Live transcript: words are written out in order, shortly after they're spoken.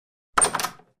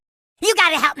You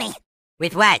gotta help me.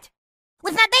 With what?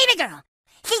 With my baby girl.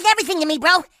 She's everything to me,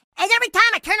 bro. And every time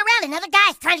I turn around, another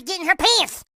guy's trying to get in her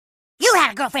pants. You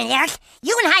had a girlfriend, Eric.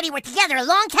 You and Heidi were together a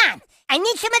long time. I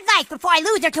need some advice before I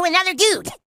lose her to another dude.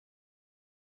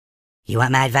 You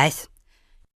want my advice?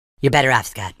 You're better off,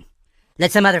 Scott.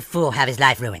 Let some other fool have his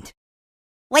life ruined.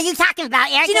 What are you talking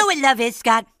about, Eric? Do you know what love is,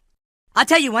 Scott? I'll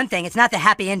tell you one thing, it's not the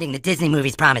happy ending the Disney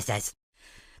movies promise us.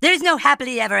 There's no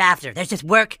happily ever after. There's just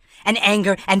work, and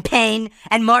anger, and pain,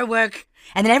 and more work.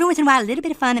 And then every once in a while, a little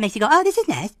bit of fun that makes you go, oh, this is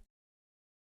nice.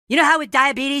 You know how with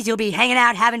diabetes, you'll be hanging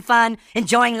out, having fun,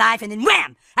 enjoying life, and then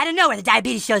wham! Out of nowhere, the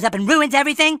diabetes shows up and ruins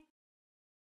everything?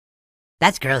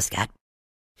 That's girls, Scott.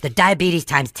 The diabetes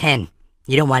times 10.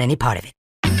 You don't want any part of it.